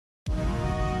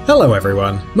Hello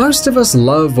everyone. Most of us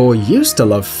love or used to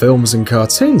love films and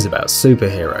cartoons about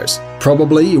superheroes.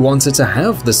 Probably you wanted to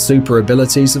have the super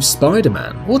abilities of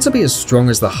Spider-Man, or to be as strong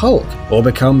as the Hulk, or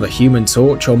become the Human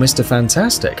Torch or Mr.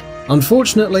 Fantastic.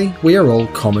 Unfortunately, we are all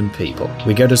common people.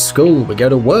 We go to school, we go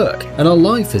to work, and our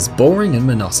life is boring and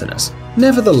monotonous.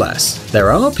 Nevertheless,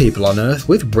 there are people on Earth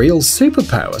with real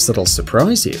superpowers that'll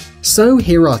surprise you. So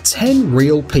here are 10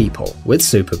 real people with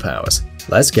superpowers.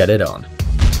 Let's get it on.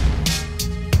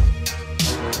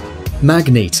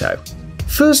 Magneto.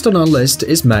 First on our list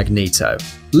is Magneto.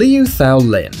 Liu Thao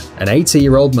Lin, an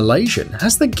 80-year-old Malaysian,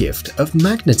 has the gift of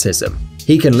magnetism.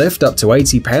 He can lift up to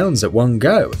 80 pounds at one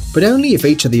go, but only if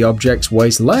each of the objects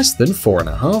weighs less than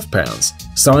 4.5 pounds.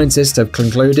 Scientists have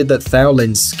concluded that Thao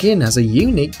Lin's skin has a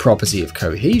unique property of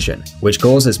cohesion, which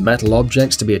causes metal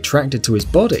objects to be attracted to his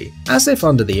body, as if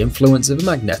under the influence of a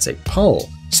magnetic pole.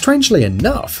 Strangely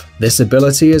enough, this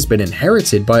ability has been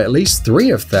inherited by at least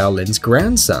 3 of Thao Lin's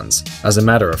grandsons. As a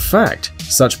matter of fact,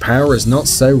 such power is not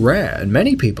so rare and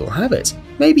many people have it.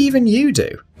 Maybe even you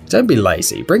do. Don't be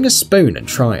lazy, bring a spoon and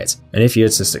try it. And if you're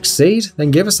to succeed,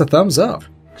 then give us a thumbs up.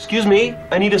 Excuse me,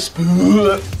 I need a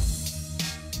spoon.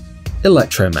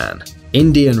 Electroman.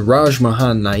 Indian Raj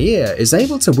Mohan Nair is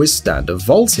able to withstand a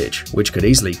voltage which could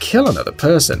easily kill another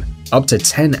person. Up to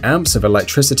 10 amps of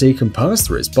electricity can pass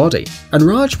through his body, and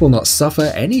Raj will not suffer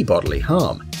any bodily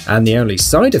harm, and the only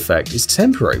side effect is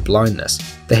temporary blindness.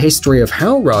 The history of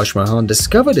how Raj Mohan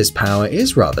discovered his power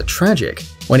is rather tragic.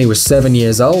 When he was 7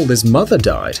 years old, his mother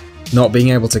died. Not being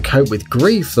able to cope with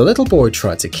grief, the little boy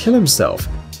tried to kill himself,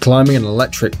 climbing an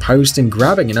electric post and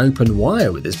grabbing an open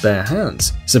wire with his bare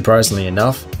hands. Surprisingly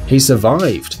enough, he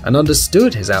survived and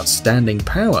understood his outstanding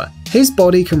power. His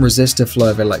body can resist a flow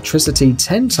of electricity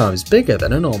 10 times bigger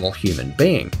than a normal human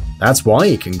being. That's why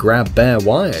he can grab bare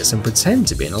wires and pretend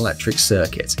to be an electric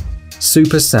circuit.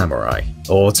 Super Samurai,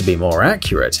 or to be more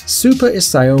accurate, Super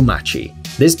Isao Machi.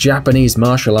 This Japanese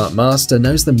martial art master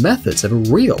knows the methods of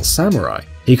a real samurai.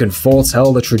 He can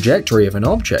foretell the trajectory of an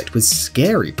object with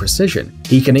scary precision.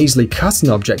 He can easily cut an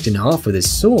object in half with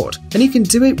his sword, and he can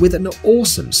do it with an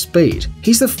awesome speed.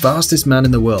 He's the fastest man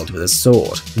in the world with a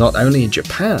sword, not only in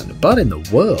Japan, but in the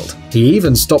world. He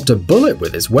even stopped a bullet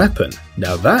with his weapon.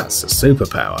 Now that's a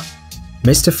superpower.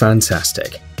 Mr.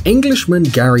 Fantastic. Englishman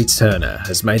Gary Turner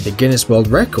has made the Guinness World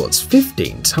Records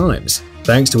 15 times.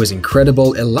 Thanks to his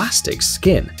incredible elastic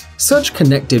skin. Such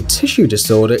connective tissue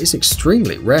disorder is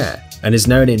extremely rare and is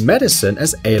known in medicine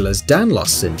as Ehlers-Danlos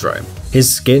syndrome.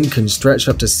 His skin can stretch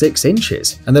up to 6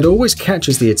 inches, and that always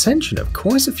catches the attention of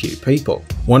quite a few people.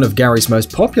 One of Gary's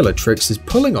most popular tricks is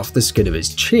pulling off the skin of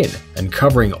his chin and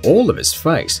covering all of his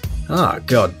face.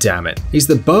 God damn it, he's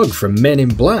the bug from Men in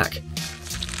Black.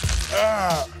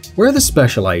 Where are the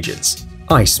special agents?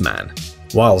 Iceman.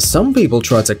 While some people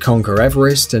try to conquer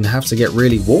Everest and have to get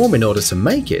really warm in order to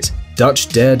make it, Dutch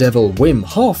daredevil Wim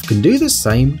Hof can do the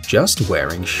same just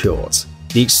wearing shorts.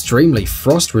 The extremely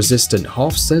frost-resistant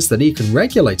Hof says that he can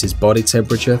regulate his body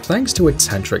temperature thanks to a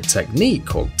tantric technique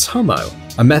called Tummo,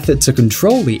 a method to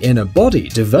control the inner body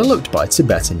developed by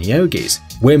Tibetan yogis.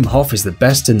 Wim Hof is the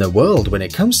best in the world when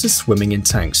it comes to swimming in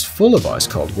tanks full of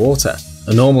ice-cold water.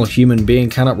 A normal human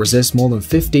being cannot resist more than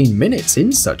 15 minutes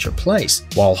in such a place,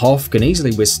 while Hof can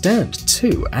easily withstand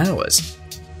 2 hours.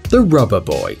 The Rubber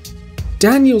Boy.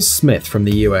 Daniel Smith from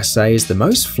the USA is the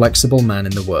most flexible man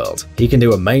in the world. He can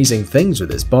do amazing things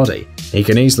with his body. He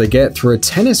can easily get through a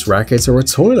tennis racket or a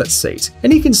toilet seat,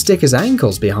 and he can stick his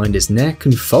ankles behind his neck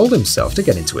and fold himself to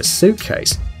get into a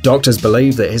suitcase. Doctors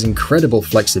believe that his incredible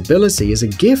flexibility is a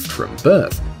gift from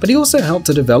birth, but he also helped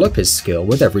to develop his skill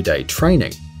with everyday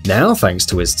training. Now, thanks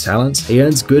to his talent, he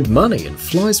earns good money and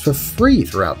flies for free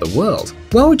throughout the world.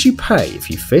 Why would you pay if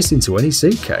you fit into any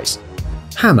suitcase?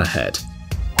 Hammerhead.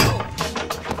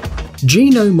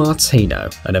 Gino Martino,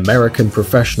 an American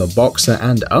professional boxer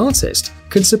and artist,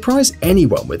 can surprise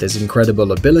anyone with his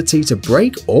incredible ability to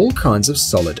break all kinds of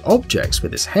solid objects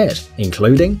with his head,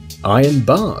 including iron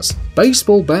bars,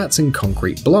 baseball bats, and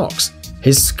concrete blocks.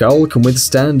 His skull can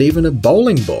withstand even a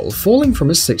bowling ball falling from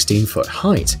a 16-foot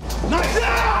height.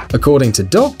 According to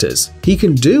doctors, he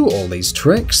can do all these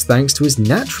tricks thanks to his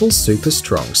natural super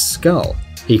strong skull.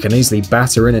 He can easily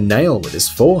batter in a nail with his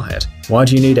forehead. Why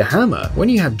do you need a hammer when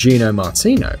you have Gino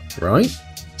Martino, right?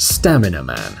 Stamina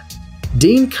Man.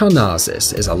 Dean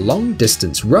Karnazes is a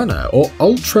long-distance runner or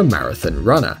ultra-marathon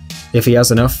runner. If he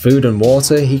has enough food and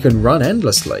water, he can run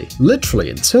endlessly, literally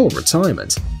until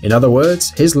retirement. In other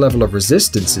words, his level of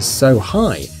resistance is so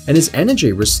high and his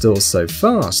energy restores so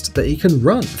fast that he can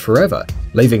run forever,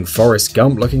 leaving Forrest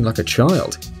Gump looking like a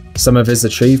child. Some of his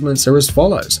achievements are as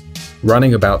follows.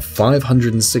 running about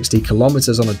 560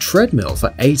 kilometers on a treadmill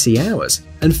for 80 hours,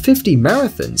 and 50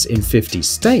 marathons in 50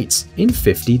 states in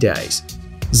 50 days.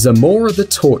 Zamora the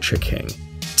Torture King.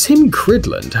 Tim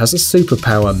Cridland has a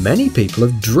superpower many people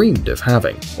have dreamed of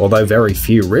having, although very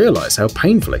few realize how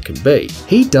painful it can be.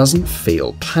 He doesn't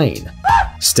feel pain.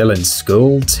 Still in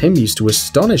school, Tim used to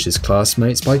astonish his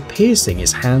classmates by piercing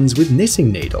his hands with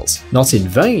knitting needles. Not in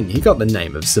vain, he got the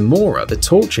name of Zamora the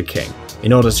Torture King.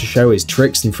 In order to show his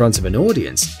tricks in front of an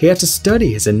audience, he had to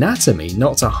study his anatomy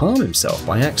not to harm himself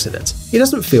by accident. He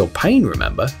doesn't feel pain,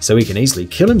 remember, so he can easily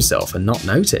kill himself and not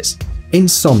notice.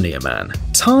 Insomnia Man.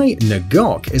 Thai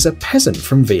Ngok is a peasant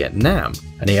from Vietnam,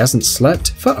 and he hasn't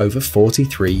slept for over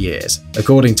 43 years.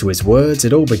 According to his words,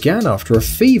 it all began after a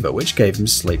fever which gave him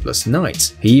sleepless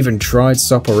nights. He even tried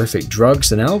soporific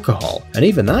drugs and alcohol, and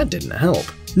even that didn't help.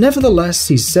 Nevertheless,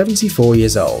 he's 74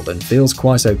 years old and feels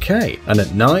quite okay, and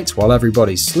at night, while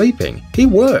everybody's sleeping, he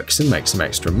works and makes some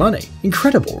extra money.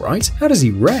 Incredible, right? How does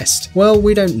he rest? Well,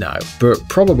 we don't know, but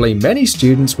probably many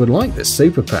students would like this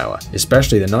superpower,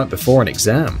 especially the night before an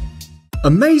exam.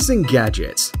 Amazing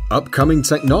gadgets, upcoming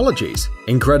technologies,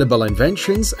 incredible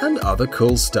inventions, and other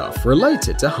cool stuff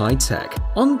related to high tech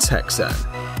on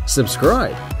TechZone.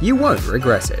 Subscribe, you won't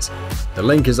regret it. The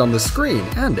link is on the screen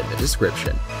and in the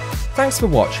description. Thanks for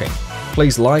watching.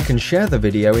 Please like and share the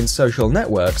video in social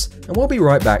networks, and we'll be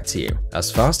right back to you as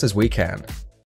fast as we can.